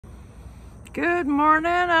Good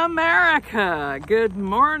morning, America. Good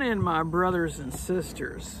morning, my brothers and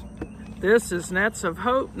sisters. This is Nets of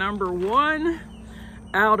Hope number 1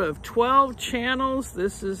 out of 12 channels.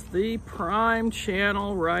 This is the prime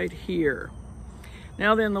channel right here.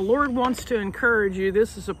 Now then, the Lord wants to encourage you.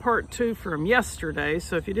 This is a part 2 from yesterday.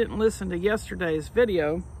 So if you didn't listen to yesterday's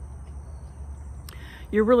video,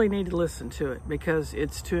 you really need to listen to it, because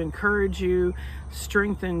it's to encourage you,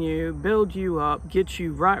 strengthen you, build you up, get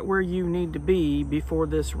you right where you need to be before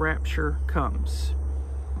this rapture comes.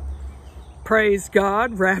 Praise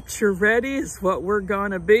God, rapture ready is what we're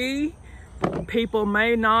going to be. People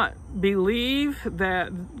may not believe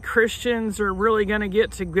that Christians are really going to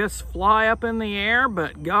get to just fly up in the air,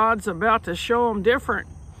 but God's about to show them different.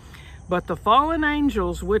 But the fallen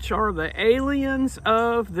angels, which are the aliens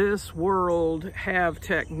of this world, have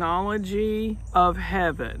technology of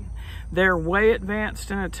heaven. They're way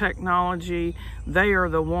advanced in a technology. They are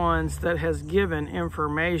the ones that has given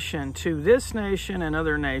information to this nation and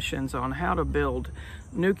other nations on how to build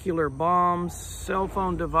nuclear bombs, cell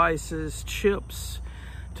phone devices, chips,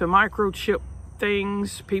 to microchip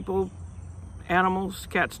things, people, animals,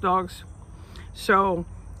 cats, dogs. So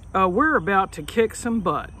we're about to kick some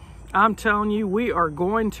butt. I'm telling you, we are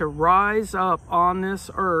going to rise up on this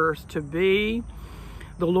earth to be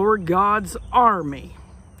the Lord God's army.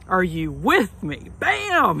 Are you with me?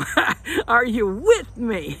 Bam! Are you with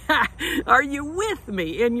me? Are you with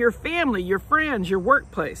me? In your family, your friends, your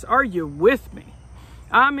workplace, are you with me?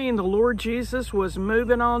 I mean, the Lord Jesus was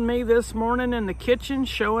moving on me this morning in the kitchen,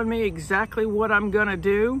 showing me exactly what I'm going to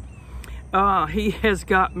do. He has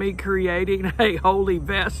got me creating a holy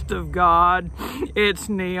vest of God. It's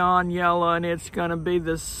neon yellow, and it's going to be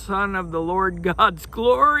the Son of the Lord God's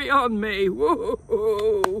glory on me.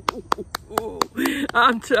 Woo-hoo-hoo.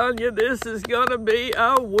 I'm telling you, this is going to be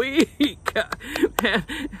a week. And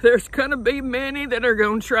there's going to be many that are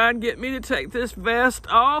going to try and get me to take this vest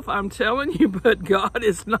off. I'm telling you, but God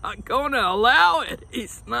is not going to allow it.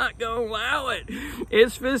 He's not going to allow it.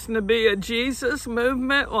 It's fixing to be a Jesus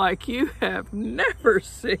movement like you have never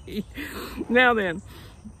seen. Now then,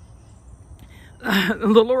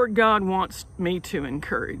 the Lord God wants me to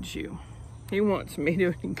encourage you. He wants me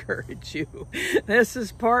to encourage you. This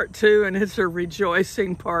is part 2, and it's a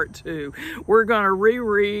rejoicing part 2. We're going to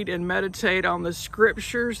reread and meditate on the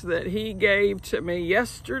scriptures that he gave to me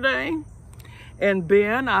yesterday. And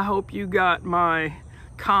Ben, I hope you got my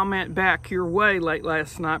comment back your way late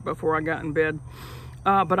last night before I got in bed.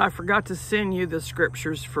 But I forgot to send you the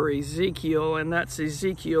scriptures for Ezekiel, and that's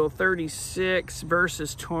Ezekiel 36,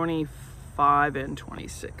 verses 25 and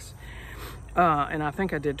 26. And I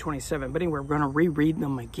think I did 27. But anyway, we're going to reread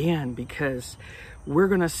them again, because we're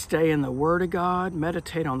going to stay in the Word of God,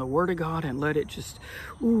 meditate on the Word of God, and let it just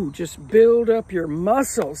build up your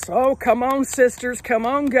muscles. Oh, come on, sisters. Come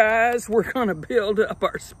on, guys. We're going to build up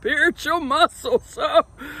our spiritual muscles.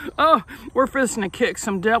 Oh, we're fixing to kick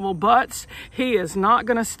some devil butts. He is not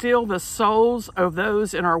going to steal the souls of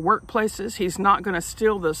those in our workplaces. He's not going to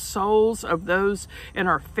steal the souls of those in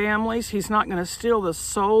our families. He's not going to steal the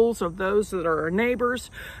souls of those that are our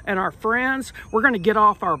neighbors and our friends. We're going to get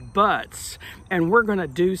off our butts, and we're going to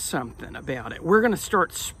do something about it. We're going to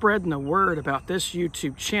start spreading the word about this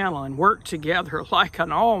YouTube channel and work together like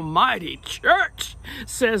an almighty church,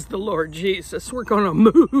 says the Lord Jesus. We're going to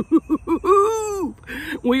move.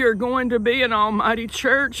 We are going to be an almighty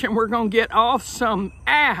church, and we're going to get off some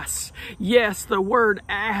ass. Yes, the word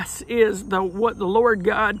ass is what the Lord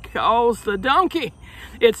God calls the donkey.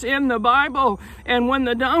 It's in the Bible. And when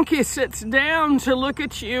the donkey sits down to look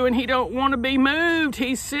at you and he don't want to be moved,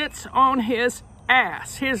 he sits on his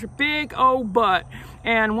ass, his big old butt.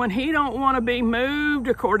 And when he don't want to be moved,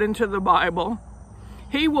 according to the Bible,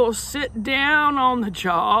 he will sit down on the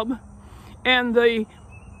job, and the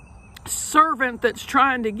servant that's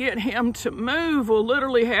trying to get him to move will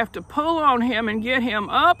literally have to pull on him and get him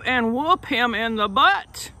up and whoop him in the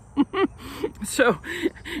butt. So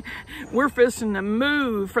we're fixing to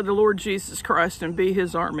move for the Lord Jesus Christ and be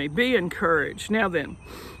his army. Be encouraged. Now then,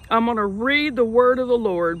 I'm going to read the word of the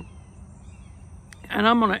Lord, and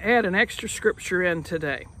I'm going to add an extra scripture in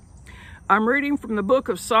today. I'm reading from the book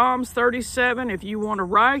of Psalms 37. If you want to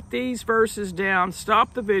write these verses down,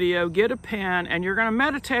 stop the video, get a pen, and you're going to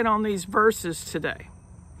meditate on these verses today.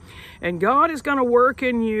 And God is going to work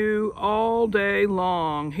in you all day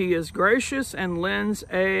long. He is gracious and lends,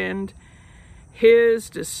 and his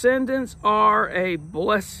descendants are a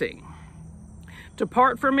blessing.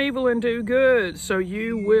 Depart from evil and do good, so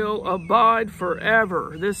you will abide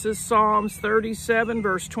forever. This is Psalms 37,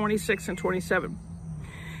 verse 26 and 27.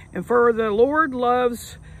 And for the Lord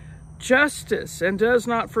loves justice and does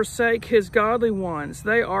not forsake his godly ones.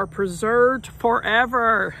 They are preserved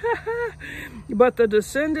forever. But the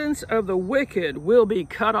descendants of the wicked will be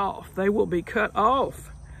cut off. They will be cut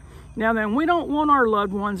off. Now then, we don't want our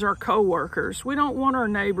loved ones, our co-workers, we don't want our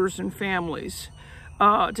neighbors and families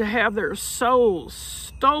to have their souls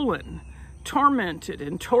stolen, tormented,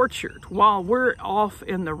 and tortured while we're off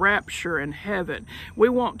in the rapture in heaven. We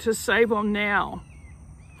want to save them now.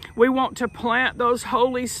 We want to plant those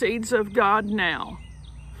holy seeds of God now.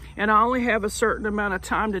 And I only have a certain amount of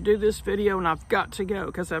time to do this video, and I've got to go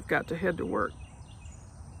because I've got to head to work.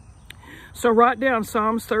 So write down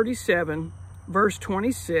Psalms 37, verse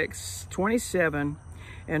 26, 27,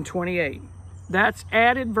 and 28. That's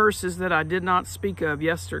added verses that I did not speak of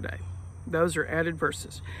yesterday. Those are added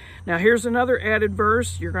verses. Now here's another added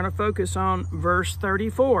verse. You're going to focus on verse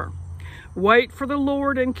 34. Wait for the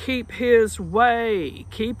Lord and keep his way.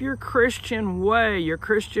 Keep your Christian way, your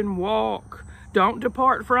Christian walk. Don't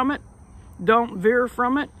depart from it. Don't veer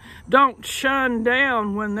from it. Don't shun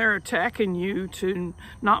down when they're attacking you to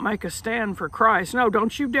not make a stand for Christ. No,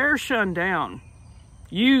 don't you dare shun down.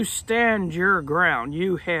 You stand your ground.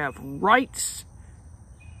 You have rights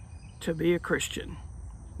to be a Christian.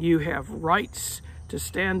 You have rights to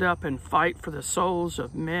stand up and fight for the souls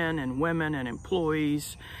of men and women and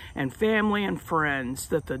employees and family and friends,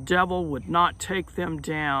 that the devil would not take them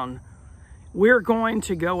down. We're going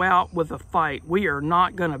to go out with a fight. We are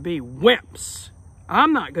not going to be wimps.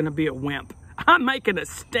 I'm not going to be a wimp. I'm making a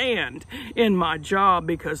stand in my job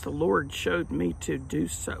because the Lord showed me to do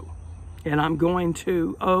so. And I'm going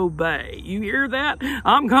to obey. You hear that?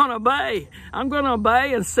 I'm going to obey. I'm going to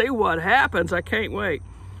obey and see what happens. I can't wait.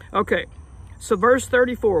 Okay. So verse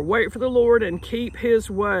 34, wait for the Lord and keep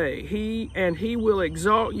his way. He will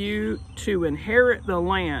exalt you to inherit the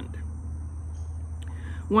land.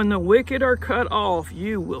 When the wicked are cut off,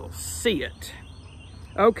 you will see it.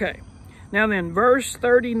 Okay. Now then, verse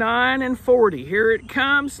 39 and 40, here it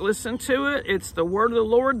comes. Listen to it. It's the word of the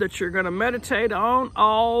Lord that you're going to meditate on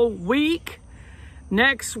all week.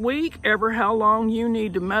 Next week, ever how long you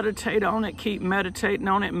need to meditate on it, keep meditating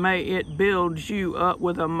on it. May it build you up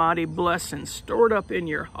with a mighty blessing, stored up in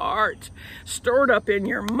your heart, stored up in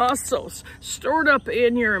your muscles, stored up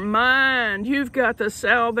in your mind. You've got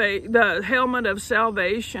the helmet of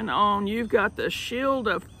salvation on. You've got the shield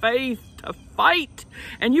of faith to fight,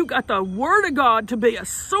 and you got the word of God to be a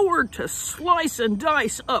sword to slice and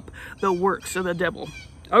dice up the works of the devil.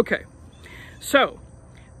 Okay, so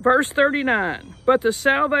verse 39, but the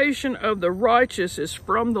salvation of the righteous is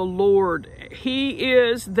from the Lord. He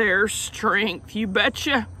is their strength. You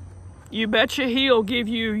betcha. You betcha he'll give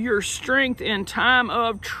you your strength in time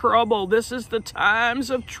of trouble. This is the times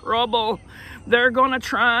of trouble. They're going to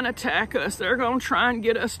try and attack us. They're going to try and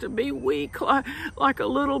get us to be weak like a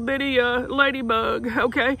little bitty ladybug,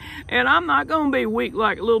 okay? And I'm not going to be weak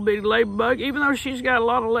like a little bitty ladybug. Even though she's got a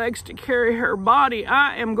lot of legs to carry her body,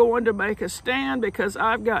 I am going to make a stand because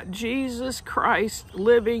I've got Jesus Christ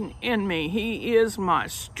living in me. He is my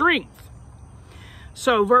strength.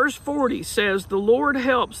 So verse 40 says, the Lord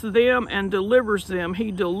helps them and delivers them. He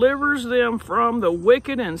delivers them from the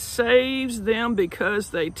wicked and saves them because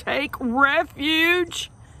they take refuge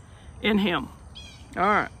in him. All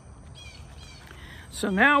right. So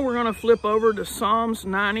now we're going to flip over to Psalms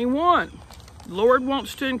 91. The Lord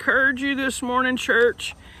wants to encourage you this morning,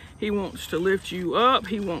 church. He wants to lift you up.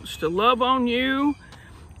 He wants to love on you.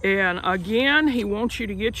 And again, he wants you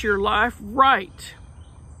to get your life right.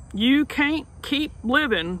 You can't keep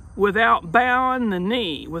living without bowing the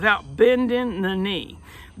knee, without bending the knee.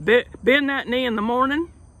 Bend that knee in the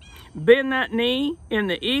morning, bend that knee in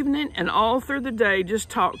the evening, and all through the day, just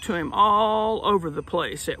talk to him all over the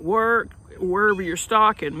place. At work, wherever you're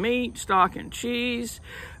stocking meat, stocking cheese,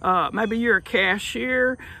 maybe you're a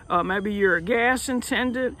cashier, maybe you're a gas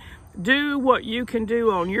attendant. Do what you can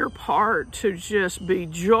do on your part to just be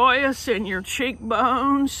joyous in your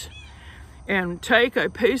cheekbones. And take a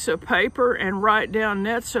piece of paper and write down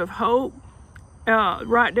nets of hope.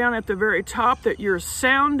 Write down at the very top that you're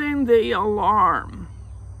sounding the alarm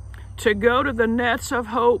to go to the Nets of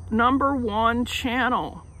Hope #1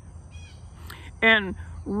 channel. And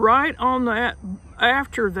write on that,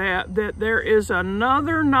 after that, that there is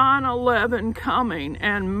another 9/11 coming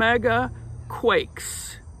and mega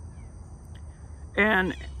quakes.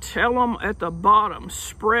 And tell them at the bottom,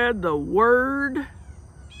 spread the word,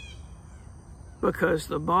 because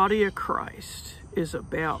the body of Christ is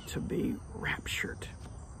about to be raptured.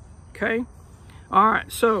 Okay? All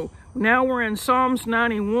right, so now we're in Psalms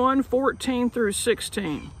 91, 14 through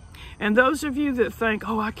 16. And those of you that think,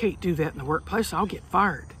 oh, I can't do that in the workplace, I'll get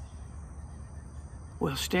fired.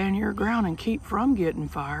 Well, stand your ground and keep from getting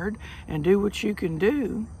fired and do what you can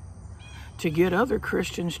do to get other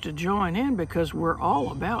Christians to join in, because we're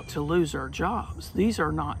all about to lose our jobs. These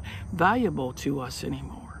are not valuable to us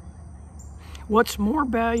anymore. What's more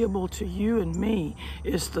valuable to you and me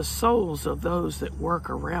is the souls of those that work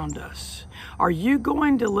around us. Are you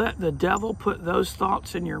going to let the devil put those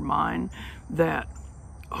thoughts in your mind that,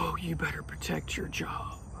 oh, you better protect your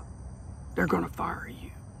job, they're going to fire you?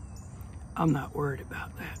 I'm not worried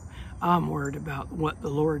about that. I'm worried about what the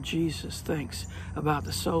Lord Jesus thinks about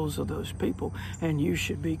the souls of those people, and you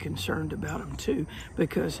should be concerned about them too,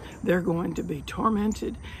 because they're going to be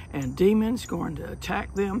tormented and demons going to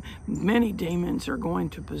attack them. Many demons are going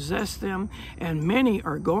to possess them, and many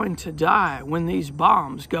are going to die when these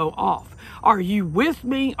bombs go off. Are you with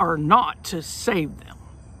me or not to save them?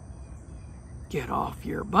 Get off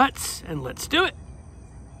your butts and let's do it.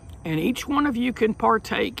 And each one of you can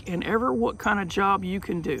partake in what kind of job you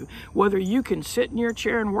can do. Whether you can sit in your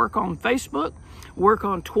chair and work on Facebook, work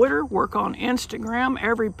on Twitter, work on Instagram,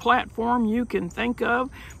 every platform you can think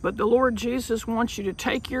of. But the Lord Jesus wants you to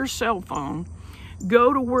take your cell phone,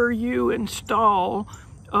 go to where you install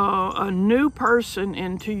a new person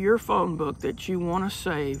into your phone book that you want to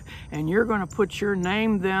save, and you're going to put your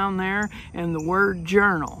name down there and the word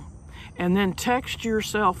journal, and then text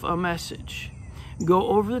yourself a message. Go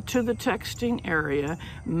over to the texting area,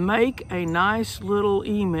 make a nice little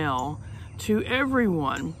email to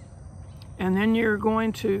everyone, and then you're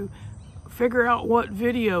going to figure out what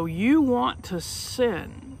video you want to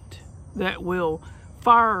send that will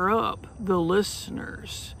fire up the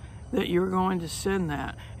listeners that you're going to send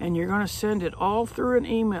that. And you're going to send it all through an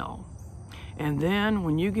email. And then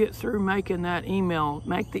when you get through making that email,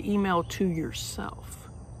 make the email to yourself.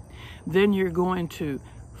 Then you're going to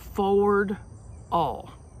forward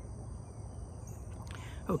all.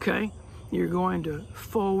 Okay? You're going to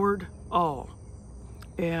forward all.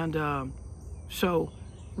 And so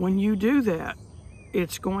when you do that,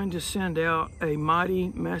 it's going to send out a mighty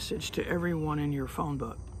message to everyone in your phone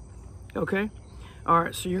book. Okay? All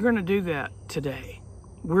right, so you're going to do that today.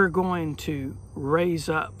 We're going to raise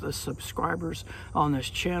up the subscribers on this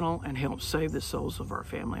channel and help save the souls of our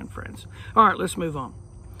family and friends. All right, let's move on.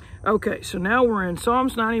 Okay, so now we're in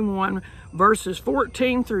Psalms 91, verses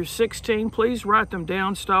 14 through 16. Please write them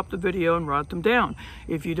down. Stop the video and write them down.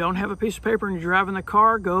 If you don't have a piece of paper and you're driving the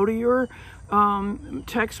car, go to your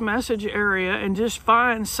text message area and just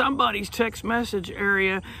find somebody's text message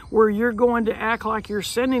area where you're going to act like you're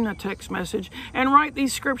sending a text message, and write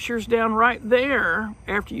these scriptures down right there.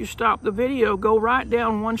 After you stop the video, go write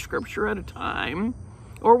down one scripture at a time,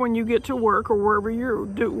 or when you get to work or wherever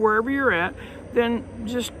you're at, then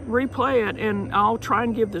just replay it, and I'll try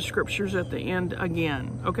and give the scriptures at the end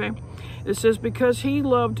again, okay? It says, because he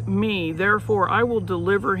loved me, therefore I will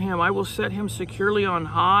deliver him. I will set him securely on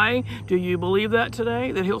high. Do you believe that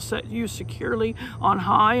today? That he'll set you securely on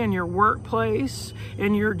high in your workplace,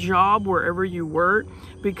 in your job, wherever you work,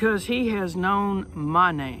 because he has known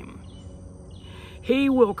my name. He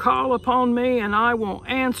will call upon me, and I will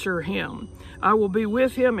answer him. I will be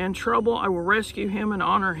with him in trouble. I will rescue him and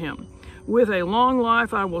honor him. With a long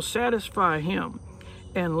life I will satisfy him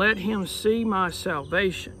and let him see my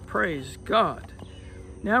salvation. Praise God.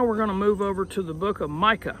 Now we're going to move over to the book of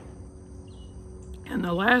Micah. And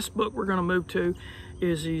the last book we're going to move to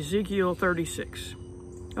is Ezekiel 36.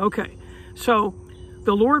 Okay, so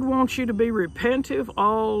the Lord wants you to be repentive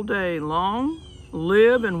all day long.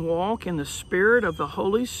 Live and walk in the spirit of the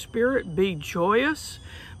Holy Spirit. Be joyous.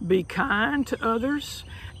 Be kind to others.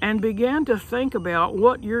 And begin to think about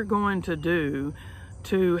what you're going to do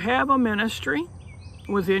to have a ministry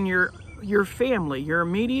within your family, your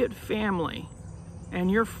immediate family, and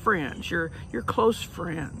your friends, your close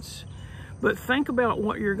friends. But think about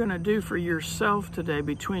what you're going to do for yourself today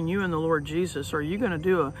between you and the Lord Jesus. Are you going to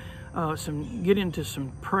do get into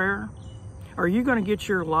some prayer? Are you going to get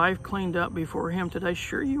your life cleaned up before him today?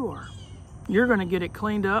 Sure you are. You're going to get it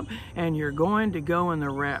cleaned up, and you're going to go in the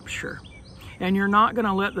rapture. And you're not going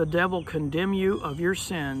to let the devil condemn you of your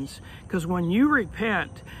sins, because when you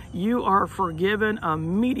repent, you are forgiven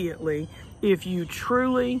immediately if you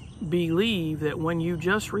truly believe that when you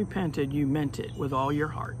just repented, you meant it with all your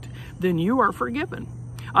heart. Then you are forgiven.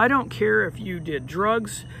 I don't care if you did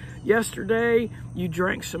drugs yesterday, you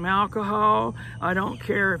drank some alcohol. I don't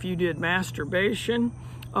care if you did masturbation,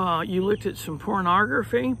 you looked at some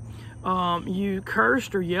pornography, you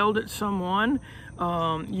cursed or yelled at someone,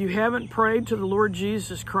 You haven't prayed to the Lord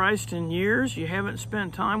Jesus Christ in years. You haven't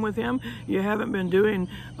spent time with him. You haven't been doing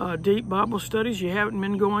deep Bible studies. You haven't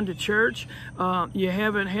been going to church. You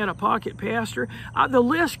haven't had a pocket pastor. The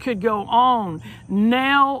list could go on.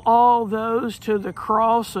 Nail all those to the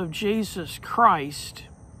cross of Jesus Christ.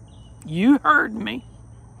 You heard me.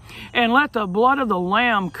 And let the blood of the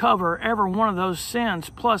Lamb cover every one of those sins,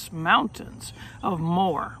 plus mountains of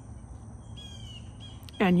more.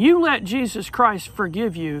 And you let Jesus Christ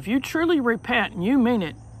forgive you. If you truly repent and you mean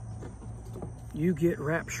it, you get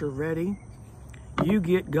rapture ready. You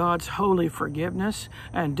get God's holy forgiveness.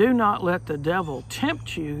 And do not let the devil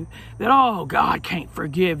tempt you that, oh, God can't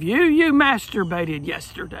forgive you. You masturbated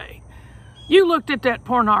yesterday. You looked at that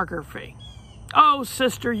pornography. Oh,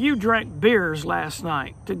 sister, you drank beers last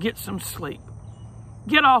night to get some sleep.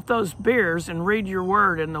 Get off those beers and read your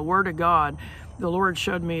word, and the word of God, the Lord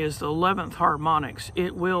showed me, is the 11th harmonics.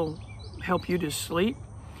 It will help you to sleep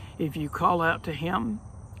if you call out to him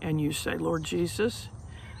and you say, Lord Jesus,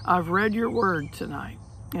 I've read your word tonight,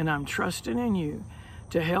 and I'm trusting in you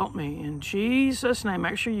to help me. In Jesus' name,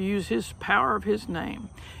 make sure you use his power of his name.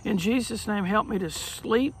 In Jesus' name, help me to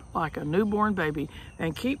sleep like a newborn baby.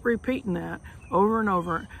 And keep repeating that over and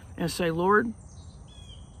over and say, Lord,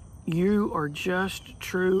 you are just,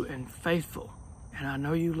 true, and faithful. And I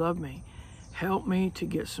know you love me. Help me to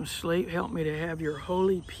get some sleep. Help me to have your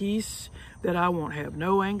holy peace, that I won't have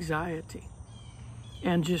no anxiety.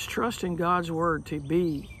 And just trust in God's word to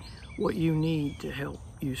be what you need to help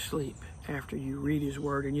you sleep after you read his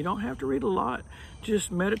word. And you don't have to read a lot.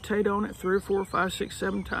 Just meditate on it 3 or 4, 5, 6,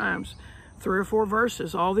 7 times. 3 or 4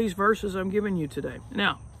 verses. All these verses I'm giving you today.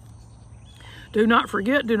 Now, do not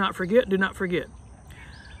forget, do not forget, do not forget.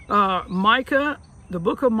 Micah, the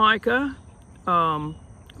book of Micah,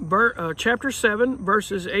 chapter 7,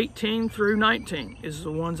 verses 18 through 19 is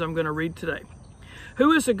the ones I'm going to read today.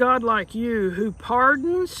 Who is a God like you, who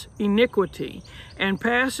pardons iniquity and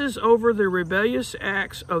passes over the rebellious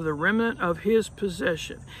acts of the remnant of his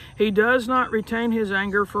possession? He does not retain his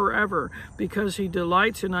anger forever, because he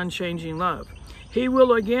delights in unchanging love. He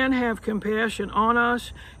will again have compassion on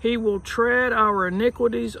us. He will tread our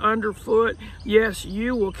iniquities underfoot. Yes,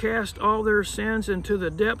 you will cast all their sins into the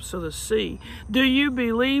depths of the sea. Do you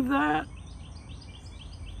believe that?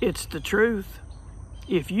 It's the truth.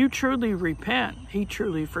 If you truly repent, he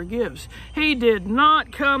truly forgives. He did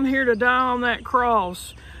not come here to die on that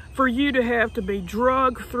cross for you to have to be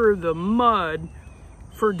dragged through the mud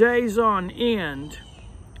for days on end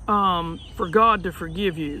for God to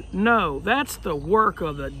forgive you. No, that's the work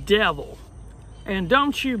of the devil. And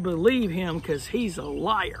don't you believe him, because he's a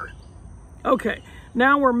liar. Okay,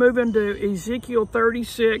 now we're moving to Ezekiel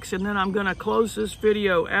 36, and then I'm going to close this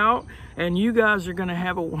video out, and you guys are going to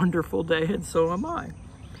have a wonderful day, and so am I.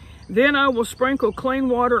 Then I will sprinkle clean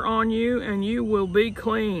water on you, and you will be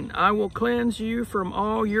clean. I will cleanse you from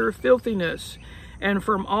all your filthiness and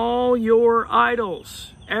from all your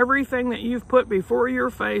idols. Everything that you've put before your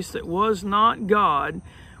face that was not God,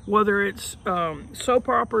 whether it's soap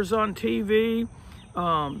operas on TV,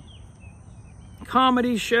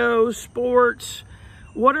 comedy shows, sports,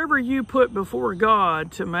 whatever you put before God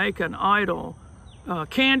to make an idol,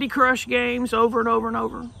 Candy Crush games over and over and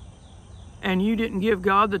over, and you didn't give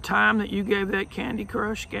God the time that you gave that Candy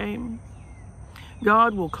Crush game,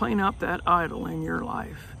 God will clean up that idol in your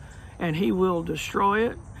life, and he will destroy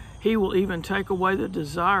it. He will even take away the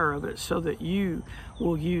desire of it, so that you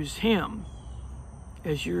will use him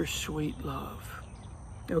as your sweet love.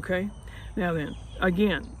 Okay? Now then,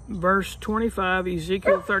 again, verse 25,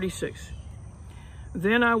 Ezekiel 36.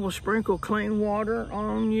 Then I will sprinkle clean water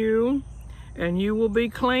on you, and you will be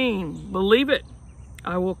clean. Believe it.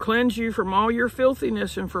 I will cleanse you from all your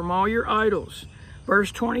filthiness and from all your idols.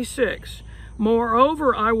 Verse 26.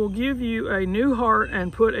 Moreover, I will give you a new heart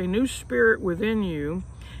and put a new spirit within you,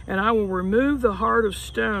 and I will remove the heart of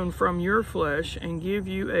stone from your flesh and give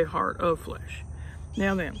you a heart of flesh.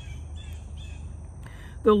 Now then,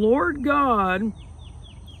 the Lord God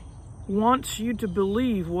wants you to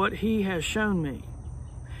believe what he has shown me.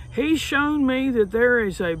 He's shown me that there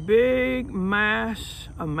is a big mass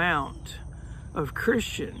amount of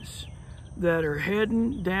Christians that are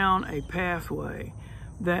heading down a pathway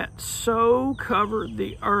that so covered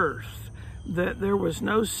the earth that there was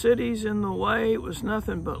no cities in the way. It was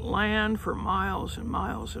nothing but land for miles and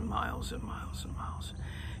miles and miles and miles and miles.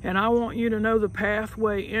 And I want you to know the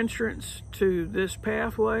pathway entrance to this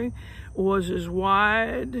pathway was as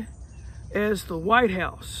wide as the White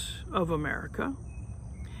House of America,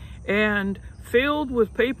 and filled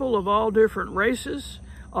with people of all different races,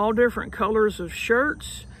 all different colors of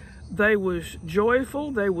shirts. They was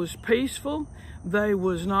joyful, they was peaceful, They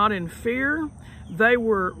was not in fear. They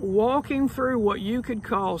were walking through what you could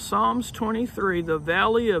call Psalms 23, the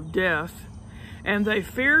valley of death, and they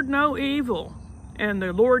feared no evil, and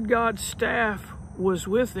the Lord God's staff was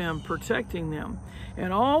with them, protecting them.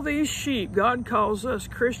 And all these sheep, God calls us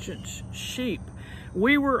Christians sheep.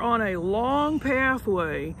 We were on a long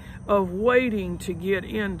pathway of waiting to get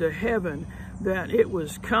into heaven, that it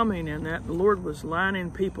was coming, and that the Lord was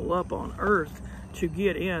lining people up on earth to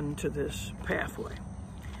get into this pathway.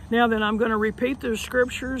 Now then, I'm going to repeat the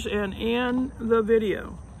scriptures and end the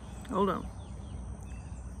video. Hold on.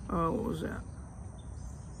 Oh, what was that?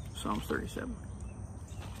 Psalms 37.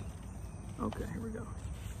 Okay, here we go.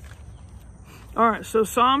 All right, so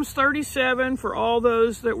Psalms 37 for all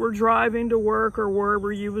those that were driving to work or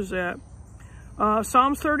wherever you was at.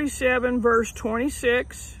 Psalms 37, verse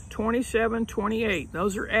 26, 27, 28.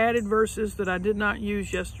 Those are added verses that I did not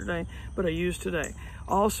use yesterday, but I used today.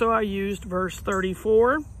 Also, I used verse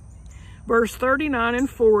 34, verse 39 and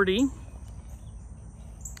 40,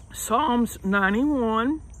 Psalms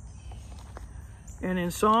 91, and in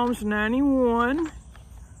Psalms 91,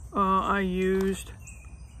 I used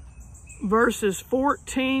verses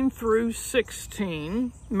 14 through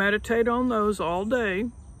 16. Meditate on those all day.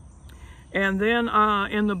 And then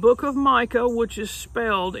in the book of Micah, which is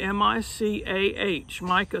spelled M-I-C-A-H,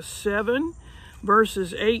 Micah 7,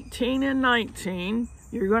 verses 18 and 19,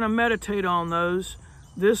 you're going to meditate on those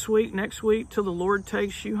this week, next week, till the Lord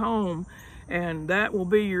takes you home. And that will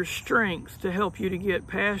be your strength to help you to get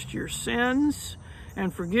past your sins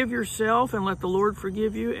and forgive yourself and let the Lord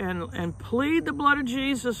forgive you, and plead the blood of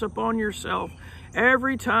Jesus upon yourself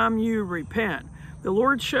every time you repent. The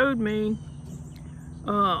Lord showed me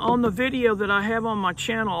on the video that I have on my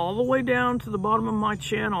channel, all the way down to the bottom of my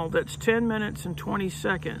channel, that's 10 minutes and 20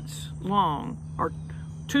 seconds long, or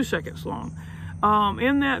 2 seconds long.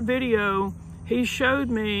 In that video, he showed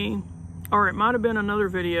me, or it might have been another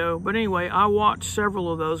video, but anyway, I watched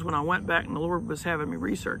several of those when I went back and the Lord was having me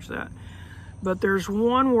research that. But there's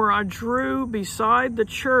one where I drew beside the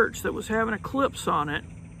church that was having eclipse on it,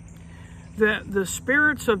 that the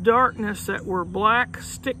spirits of darkness that were black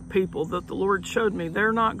stick people that the Lord showed me,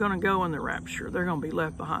 they're not going to go in the rapture. They're going to be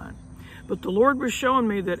left behind. But the Lord was showing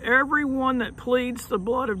me that everyone that pleads the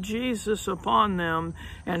blood of Jesus upon them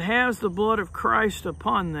and has the blood of Christ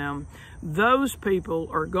upon them, those people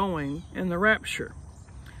are going in the rapture.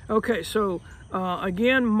 Okay, so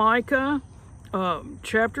again, Micah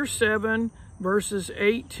chapter 7, verses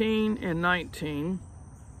 18 and 19.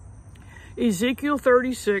 Ezekiel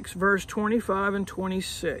 36, verse 25 and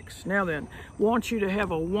 26. Now then, want you to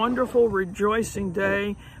have a wonderful, rejoicing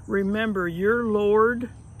day. Remember, your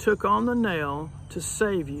Lord took on the nail to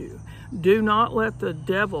save you. Do not let the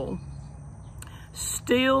devil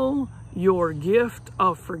steal your gift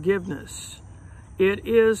of forgiveness. It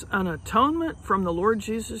is an atonement from the Lord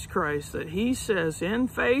Jesus Christ that he says in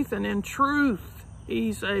faith and in truth,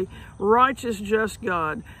 he's a righteous, just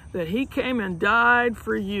God, that he came and died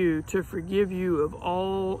for you to forgive you of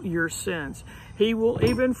all your sins. He will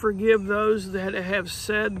even forgive those that have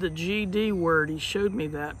said the GD word. He showed me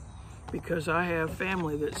that because I have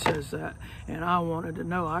family that says that, and I wanted to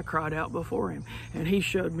know. I cried out before him, and he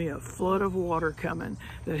showed me a flood of water coming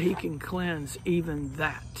that he can cleanse even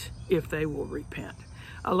that if they will repent.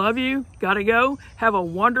 I love you. Gotta go. Have a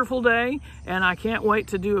wonderful day, and I can't wait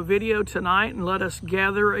to do a video tonight and let us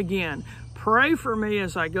gather again. Pray for me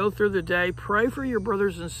as I go through the day. Pray for your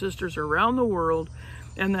brothers and sisters around the world,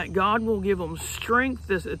 and that God will give them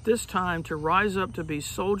strength at this time to rise up to be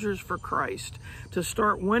soldiers for Christ, to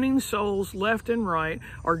start winning souls left and right,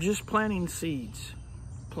 or just planting seeds.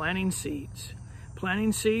 Planting seeds.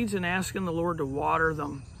 Planting seeds and asking the Lord to water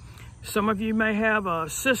them. Some of you may have a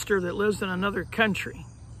sister that lives in another country.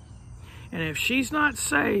 And if she's not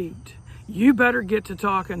saved, you better get to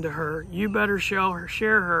talking to her. You better share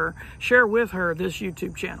with her this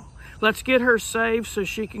YouTube channel. Let's get her saved so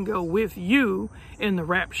she can go with you in the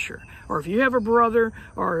rapture. Or if you have a brother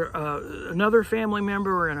or another family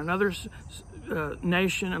member or in another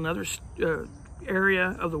nation, another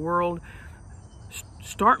area of the world,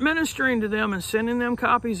 start ministering to them and sending them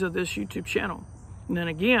copies of this YouTube channel. And then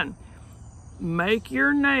again, make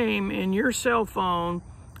your name in your cell phone,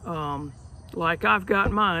 like I've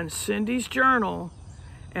got mine, Cindy's Journal,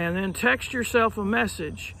 and then text yourself a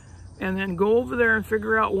message, and then go over there and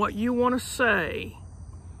figure out what you want to say,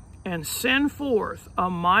 and send forth a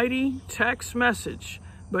mighty text message,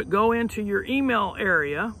 but go into your email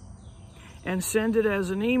area and send it as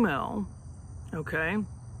an email, okay?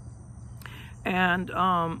 And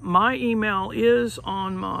my email is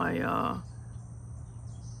on my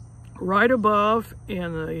right above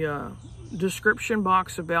in the description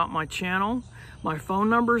box about my channel. My phone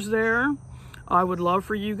number's there. I would love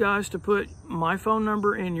for you guys to put my phone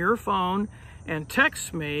number in your phone and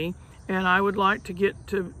text me, and I would like to get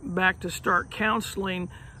back to start counseling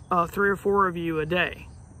 3 or 4 of you a day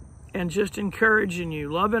and just encouraging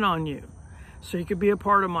you, loving on you, so you could be a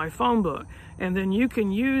part of my phone book. And then you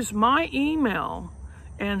can use my email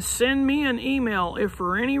and send me an email if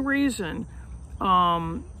for any reason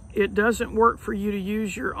it doesn't work for you to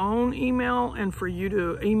use your own email and for you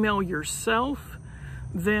to email yourself.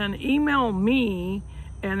 Then email me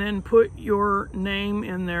and then put your name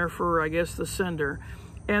in there for, I guess, the sender.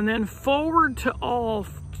 And then forward to all,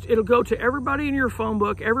 it'll go to everybody in your phone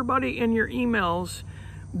book, everybody in your emails,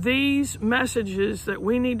 these messages that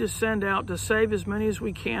we need to send out to save as many as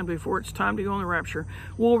we can before it's time to go on the rapture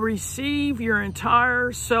will receive your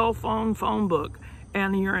entire cell phone book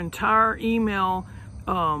and your entire email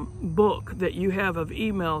book that you have of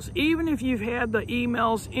emails. Even if you've had the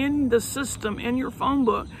emails in the system in your phone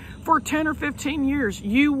book for 10 or 15 years,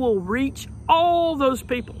 you will reach all those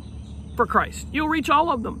people for Christ. You'll reach all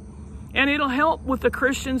of them. And it'll help with the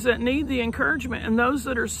Christians that need the encouragement, and those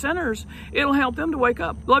that are sinners, it'll help them to wake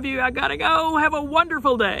up. Love you. I gotta go. Have a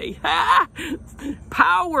wonderful day.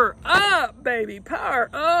 Power up, baby. Power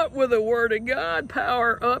up with the Word of God.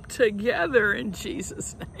 Power up together in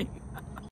Jesus' name.